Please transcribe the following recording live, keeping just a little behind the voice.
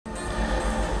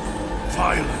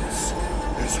Violence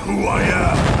is who I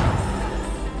am.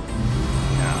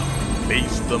 Now,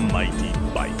 face the mighty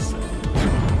Bison.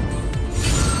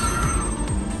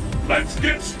 Let's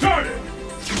get started!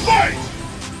 Fight!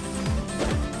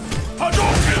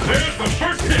 Hadouken! And there's the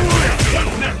first hit!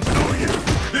 What's next?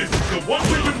 This is the one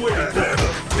we've been waiting for!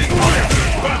 The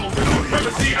battle for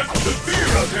supremacy and the fear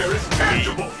out there is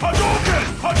tangible! Hadouken!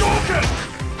 Hadouken!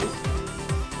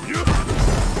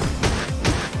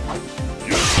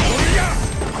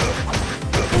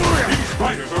 These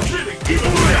fighters are really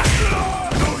evil!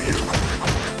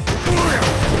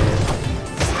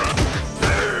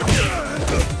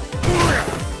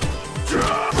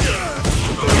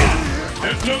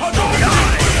 There's no stopping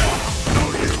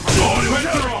this! All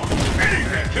bets are off!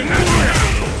 Anything can happen!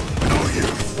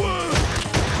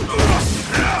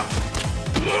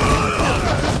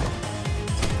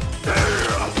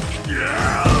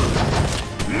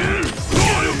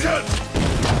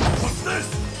 What's this?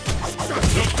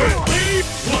 The first lead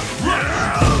was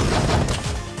right!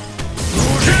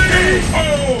 K.O.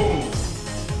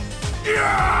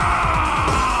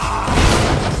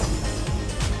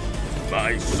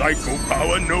 My psycho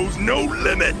power knows no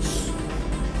limits!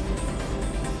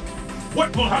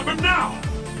 What will happen now?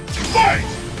 Fight!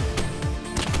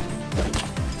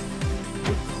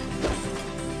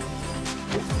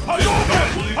 Hadouken!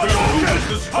 Hadouken!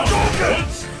 Hadouken!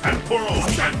 Once and for all.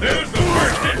 And there's the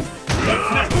first hit.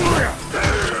 What's next?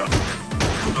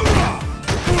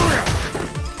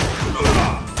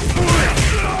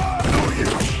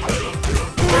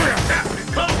 Fantastic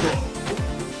combo!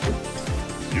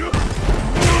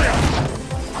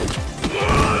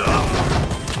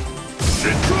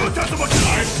 Jthatboy!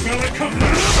 I smell it coming!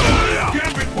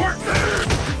 Gambit work!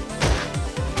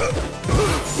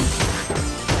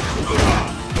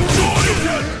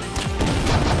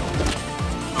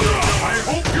 I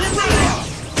hope you're ready!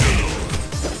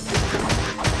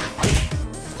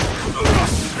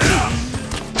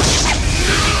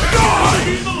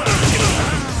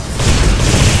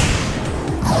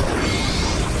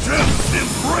 Death's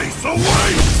embrace away!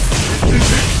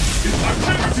 I've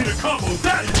never seen a combo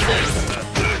that intense!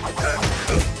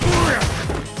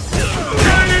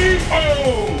 K.O.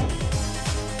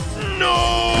 No!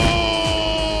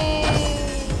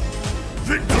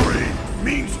 Victory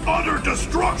means utter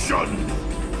destruction!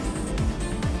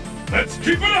 Let's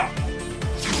keep it up!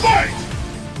 Fight!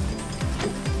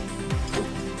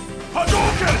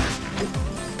 Hadouken!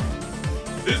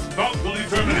 This bout will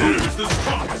determine who is the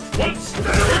strongest. Once the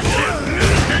first hit,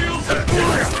 scales and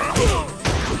tips.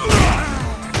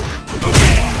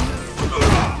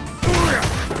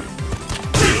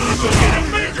 This will be a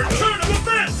major turn of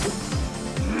events!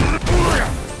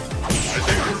 I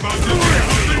think we're about to do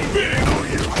something big!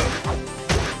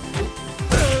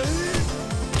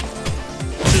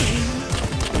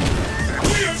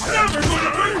 We are never going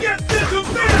to forget this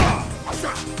event!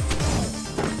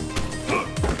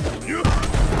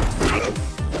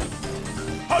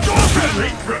 Hadouken!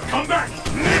 Wait for a comeback!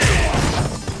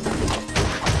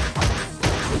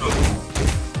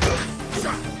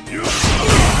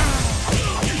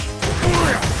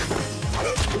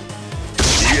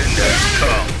 The end has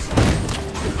come!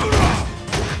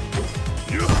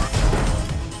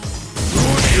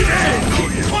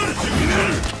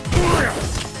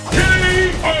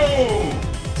 K.O.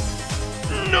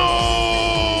 No!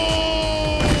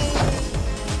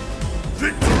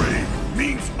 Victory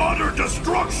means utter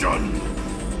destruction!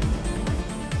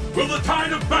 Will the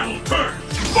tide of battle turn?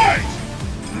 Fight!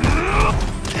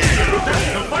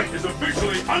 The fight is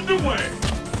officially underway!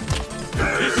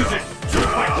 This is it! The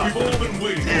fight we've all been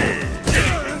waiting for!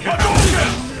 Anything can happen!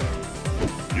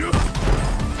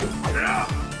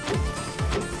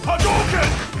 Hadouken!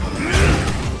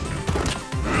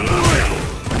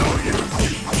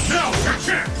 Now's your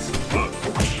chance!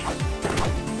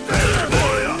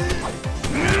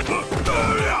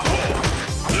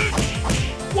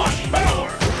 What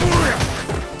power!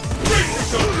 Brace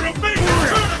yourself for a major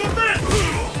turn of events!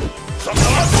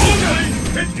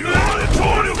 It's now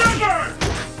or never!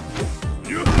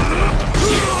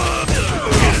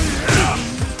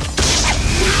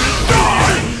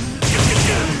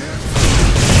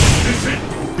 Is it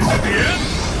the end?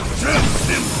 Death's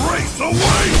embrace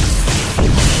away!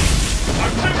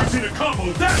 I've never seen a combo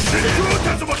that big!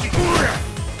 Jthatboy!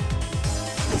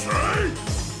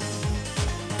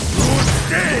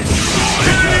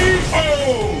 K.O.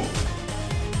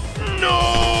 No!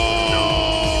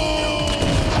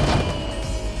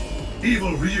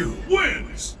 Evil Ryu wins!